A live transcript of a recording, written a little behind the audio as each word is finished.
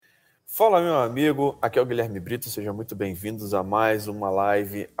Fala, meu amigo, aqui é o Guilherme Brito, sejam muito bem-vindos a mais uma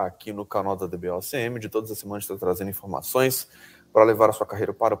live aqui no canal da DBOCM. De todas as semanas estou trazendo informações para levar a sua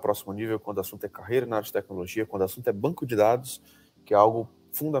carreira para o próximo nível, quando o assunto é carreira na área de tecnologia, quando o assunto é banco de dados, que é algo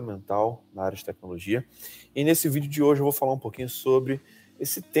fundamental na área de tecnologia. E nesse vídeo de hoje eu vou falar um pouquinho sobre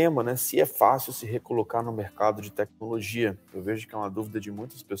esse tema, né? Se é fácil se recolocar no mercado de tecnologia. Eu vejo que é uma dúvida de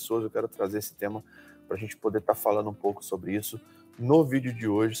muitas pessoas, eu quero trazer esse tema para a gente poder estar falando um pouco sobre isso no vídeo de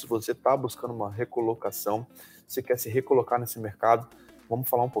hoje. Se você está buscando uma recolocação, você quer se recolocar nesse mercado, vamos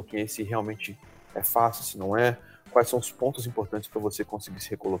falar um pouquinho aí se realmente é fácil, se não é, quais são os pontos importantes para você conseguir se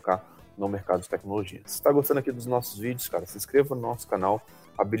recolocar no mercado de tecnologia. Se está gostando aqui dos nossos vídeos, cara, se inscreva no nosso canal,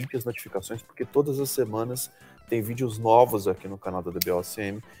 habilite as notificações, porque todas as semanas tem vídeos novos aqui no canal da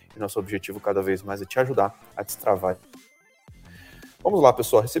DBOCM e nosso objetivo cada vez mais é te ajudar a destravar. Vamos lá,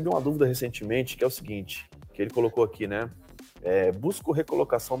 pessoal, recebi uma dúvida recentemente que é o seguinte, que ele colocou aqui, né? Busco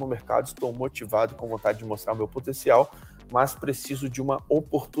recolocação no mercado, estou motivado e com vontade de mostrar o meu potencial, mas preciso de uma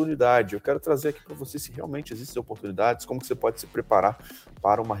oportunidade. Eu quero trazer aqui para você se realmente existem oportunidades, como que você pode se preparar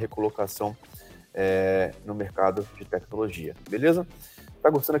para uma recolocação no mercado de tecnologia, beleza? Tá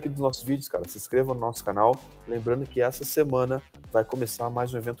gostando aqui dos nossos vídeos, cara? Se inscreva no nosso canal. Lembrando que essa semana vai começar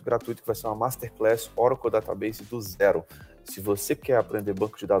mais um evento gratuito que vai ser uma Masterclass Oracle Database do zero. Se você quer aprender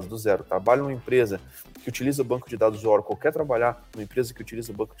banco de dados do zero, trabalha numa empresa que utiliza o banco de dados Oracle, quer trabalhar numa empresa que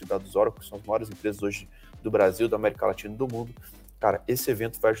utiliza o banco de dados Oracle, que são as maiores empresas hoje do Brasil, da América Latina e do mundo, cara, esse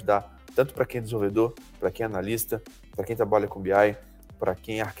evento vai ajudar tanto para quem é desenvolvedor, para quem é analista, para quem trabalha com BI, para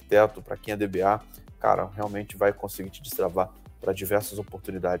quem é arquiteto, para quem é DBA, cara, realmente vai conseguir te destravar para diversas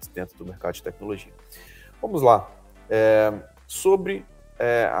oportunidades dentro do mercado de tecnologia. Vamos lá. Sobre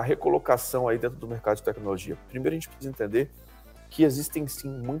a recolocação aí dentro do mercado de tecnologia. Primeiro a gente precisa entender que existem sim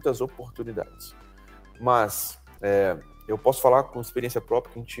muitas oportunidades, mas eu posso falar com experiência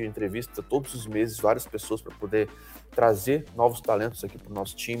própria que a gente entrevista todos os meses várias pessoas para poder trazer novos talentos aqui para o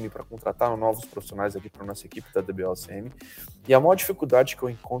nosso time, para contratar novos profissionais aqui para a nossa equipe da DBOCM. E a maior dificuldade que eu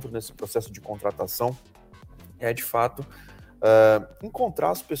encontro nesse processo de contratação é, de fato,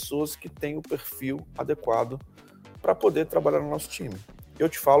 encontrar as pessoas que têm o perfil adequado para poder trabalhar no nosso time. Eu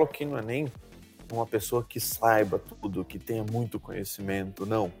te falo que não é nem uma pessoa que saiba tudo, que tenha muito conhecimento,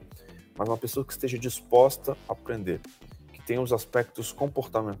 não. Mas uma pessoa que esteja disposta a aprender, que tenha os aspectos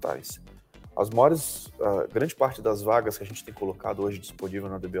comportamentais. Grande parte das vagas que a gente tem colocado hoje disponível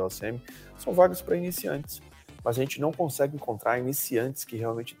na DBOCM são vagas para iniciantes. Mas a gente não consegue encontrar iniciantes que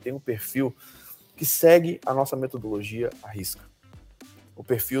realmente tenham um perfil que segue a nossa metodologia à risca. O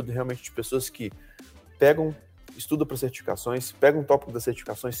perfil realmente de pessoas que estudam para certificações, pegam um tópico das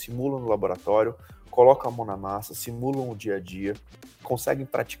certificações, simulam no laboratório, colocam a mão na massa, simulam o dia a dia, conseguem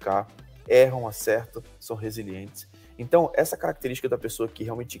praticar, erram, acertam, são resilientes. Então, essa característica da pessoa que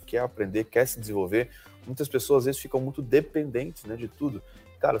realmente quer aprender, quer se desenvolver, muitas pessoas às vezes ficam muito dependentes, né, de tudo.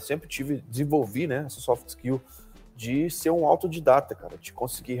 Cara, eu sempre desenvolvi, né, essa soft skill de ser um autodidata, cara, de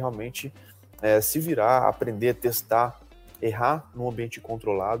conseguir realmente se virar, aprender, testar, errar num ambiente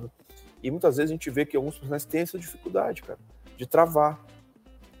controlado. E muitas vezes a gente vê que alguns profissionais têm essa dificuldade, cara, de travar,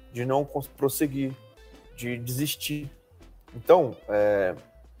 de não prosseguir, de desistir. Então,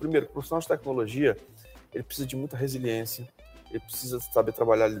 primeiro, o profissional de tecnologia, ele precisa de muita resiliência, ele precisa saber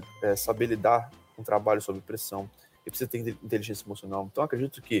trabalhar, saber lidar com trabalho sob pressão, ele precisa ter inteligência emocional. Então,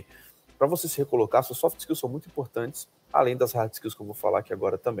 acredito que para você se recolocar, suas soft skills são muito importantes, além das hard skills que eu vou falar aqui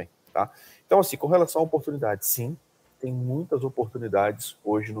agora também, tá? Então, assim, com relação a oportunidades, sim, tem muitas oportunidades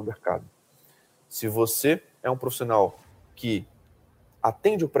hoje no mercado. Se você é um profissional que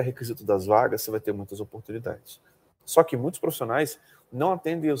atende o pré-requisito das vagas, você vai ter muitas oportunidades. Só que muitos profissionais não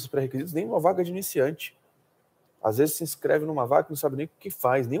atendem os pré-requisitos nem uma vaga de iniciante. Às vezes se inscreve numa vaga que não sabe nem o que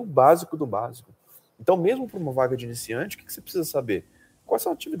faz, nem o básico do básico. Então, mesmo para uma vaga de iniciante, o que você precisa saber? Quais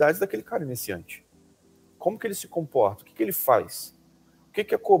são as atividades daquele cara iniciante? Como que ele se comporta? O que ele faz? O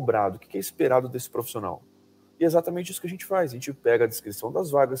que é cobrado? O que é esperado desse profissional? E é exatamente isso que a gente faz. A gente pega a descrição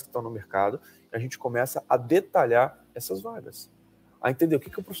das vagas que estão no mercado e a gente começa a detalhar essas vagas. A entender o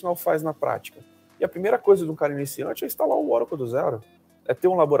que o profissional faz na prática. E a primeira coisa de um cara iniciante é instalar o Oracle do zero. É ter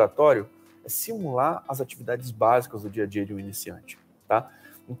um laboratório, é simular as atividades básicas do dia a dia de um iniciante. Tá?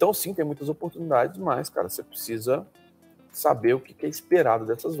 Então, sim, tem muitas oportunidades, mas, cara, você precisa saber o que é esperado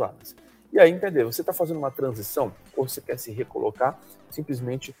dessas vagas. E aí, entender, você está fazendo uma transição ou você quer se recolocar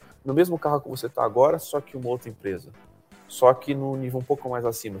simplesmente no mesmo carro que você está agora, só que uma outra empresa. Só que no nível um pouco mais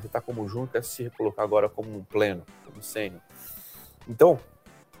acima. Você está como júnior, quer se recolocar agora como um pleno, como sênior. Então,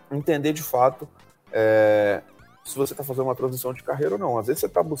 entender de fato se você está fazendo uma transição de carreira ou não. Às vezes você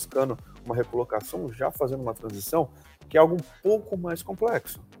está buscando uma recolocação já fazendo uma transição, que é algo um pouco mais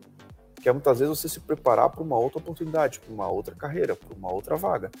complexo. que é muitas vezes você se preparar para uma outra oportunidade, para uma outra carreira, para uma outra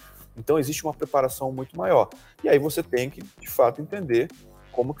vaga. Então existe uma preparação muito maior. E aí você tem que, de fato, entender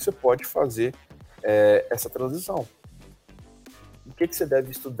como que você pode fazer essa transição. O que você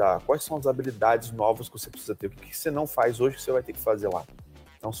deve estudar? Quais são as habilidades novas que você precisa ter? O que você não faz hoje que você vai ter que fazer lá?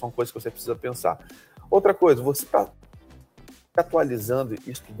 Então são coisas que você precisa pensar. Outra coisa, você está atualizando e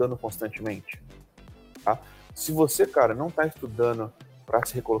estudando constantemente? Tá? Se você, cara, não está estudando para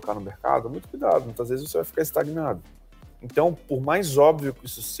se recolocar no mercado, muito cuidado, muitas vezes você vai ficar estagnado. Então, por mais óbvio que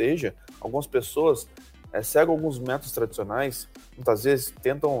isso seja, algumas pessoas seguem alguns métodos tradicionais, muitas vezes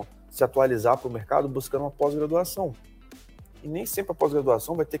tentam se atualizar para o mercado buscando uma pós-graduação. E nem sempre a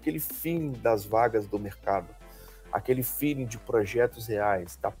pós-graduação vai ter aquele feeling das vagas do mercado, aquele feeling de projetos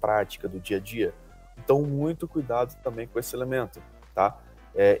reais, da prática, do dia a dia. Então, muito cuidado também com esse elemento, tá?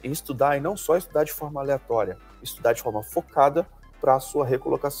 Em estudar, e não só estudar de forma aleatória, estudar de forma focada para a sua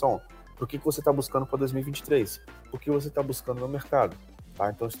recolocação. Por que você está buscando para 2023? Por que você está buscando no mercado? Tá?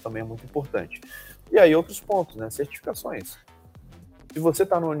 Então, isso também é muito importante. E aí, outros pontos, né? Certificações. Se você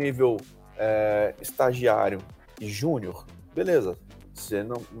está no nível estagiário e júnior, beleza, você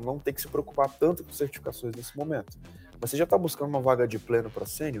não tem que se preocupar tanto com certificações nesse momento. Mas você já está buscando uma vaga de pleno para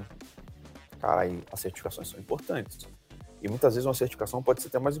sênior? Cara, aí as certificações são importantes. E muitas vezes uma certificação pode ser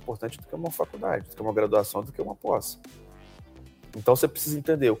até mais importante do que uma faculdade, do que uma graduação, do que uma pós. Então você precisa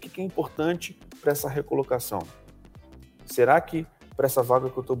entender o que é importante para essa recolocação. Será que para essa vaga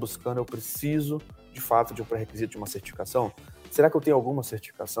que eu estou buscando eu preciso, de fato, de um pré-requisito de uma certificação? Será que eu tenho alguma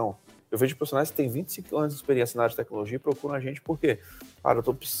certificação? Eu vejo profissionais que têm 25 anos de experiência na área de tecnologia e procuram a gente porque, cara, eu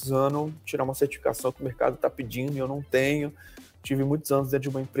estou precisando tirar uma certificação que o mercado está pedindo e eu não tenho. Tive muitos anos dentro de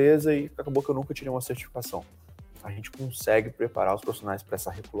uma empresa e acabou que eu nunca tirei uma certificação. A gente consegue preparar os profissionais para essa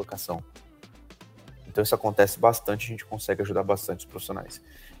recolocação. Então isso acontece bastante, a gente consegue ajudar bastante os profissionais.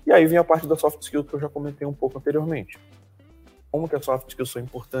 E aí vem a parte da soft skills que eu já comentei um pouco anteriormente. Como que as soft skills são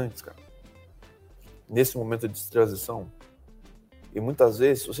importantes, cara? Nesse momento de transição. E muitas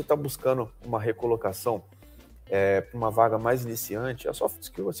vezes, se você está buscando uma recolocação para uma vaga mais iniciante, a soft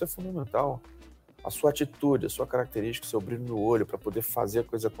skill vai ser fundamental. A sua atitude, a sua característica, o seu brilho no olho para poder fazer a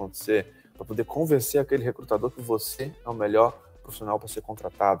coisa acontecer, para poder convencer aquele recrutador que você é o melhor profissional para ser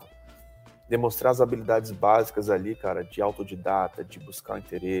contratado. Demonstrar as habilidades básicas ali, cara, de autodidata, de buscar o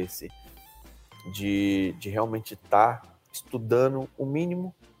interesse, de realmente estar estudando o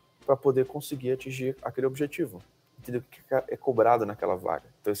mínimo para poder conseguir atingir aquele objetivo. Entender o que é cobrado naquela vaga.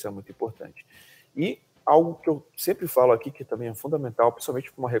 Então isso é muito importante. E algo que eu sempre falo aqui, que também é fundamental,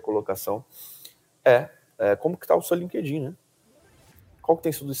 principalmente para uma recolocação, como que está o seu LinkedIn, né? Qual que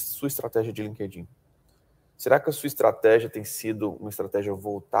tem sido a sua estratégia de LinkedIn? Será que a sua estratégia tem sido uma estratégia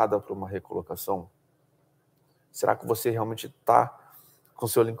voltada para uma recolocação? Será que você realmente está com o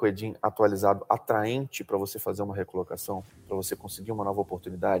seu LinkedIn atualizado, atraente para você fazer uma recolocação, para você conseguir uma nova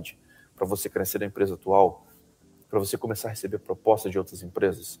oportunidade, para você crescer na empresa atual, para você começar a receber propostas de outras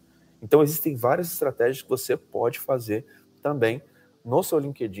empresas? Então, existem várias estratégias que você pode fazer também no seu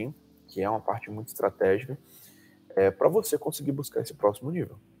LinkedIn, que é uma parte muito estratégica, para você conseguir buscar esse próximo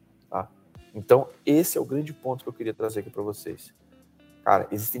nível, tá? Então, esse é o grande ponto que eu queria trazer aqui para vocês. Cara,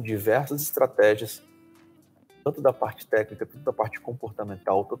 existem diversas estratégias, tanto da parte técnica, tanto da parte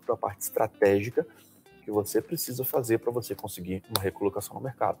comportamental, tanto da parte estratégica, que você precisa fazer para você conseguir uma recolocação no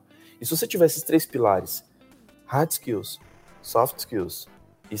mercado. E se você tiver esses 3 pilares, hard skills, soft skills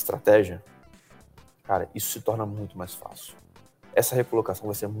e estratégia, cara, isso se torna muito mais fácil. Essa recolocação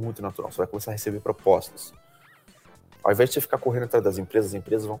vai ser muito natural, você vai começar a receber propostas. Ao invés de você ficar correndo atrás das empresas, as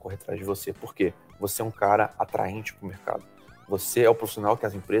empresas vão correr atrás de você. Por quê? Você é um cara atraente para o mercado. Você é o profissional que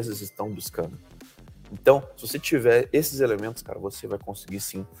as empresas estão buscando. Então, se você tiver esses elementos, cara, você vai conseguir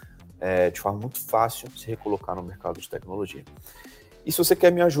sim, de forma muito fácil, se recolocar no mercado de tecnologia. E se você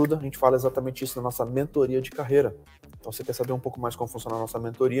quer minha ajuda, a gente fala exatamente isso na nossa mentoria de carreira. Então, se você quer saber um pouco mais como funciona a nossa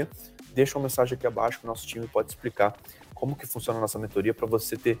mentoria, deixa uma mensagem aqui abaixo que o nosso time pode explicar como que funciona a nossa mentoria para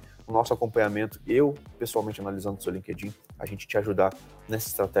você ter o nosso acompanhamento, eu pessoalmente analisando o seu LinkedIn, a gente te ajudar nessa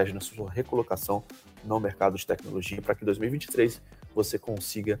estratégia, nessa sua recolocação no mercado de tecnologia, para que em 2023 você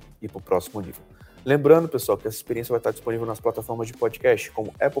consiga ir para o próximo nível. Lembrando, pessoal, que essa experiência vai estar disponível nas plataformas de podcast,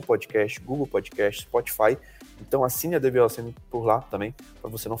 como Apple Podcast, Google Podcast, Spotify. Então assine a DBOCM por lá também,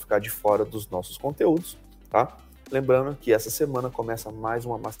 para você não ficar de fora dos nossos conteúdos, tá? Lembrando que essa semana começa mais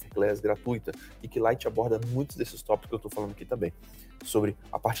uma Masterclass gratuita e que lá a gente aborda muitos desses tópicos que eu estou falando aqui também. Sobre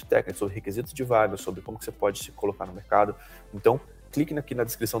a parte técnica, sobre requisitos de vaga, sobre como que você pode se colocar no mercado. Então, clique aqui na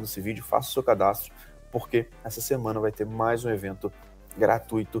descrição desse vídeo, faça o seu cadastro, porque essa semana vai ter mais um evento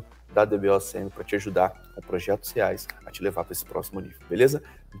gratuito da DBOCM para te ajudar com projetos reais a te levar para esse próximo nível, beleza?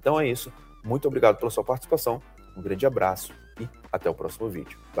 Então é isso. Muito obrigado pela sua participação. Um grande abraço e até o próximo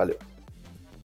vídeo. Valeu!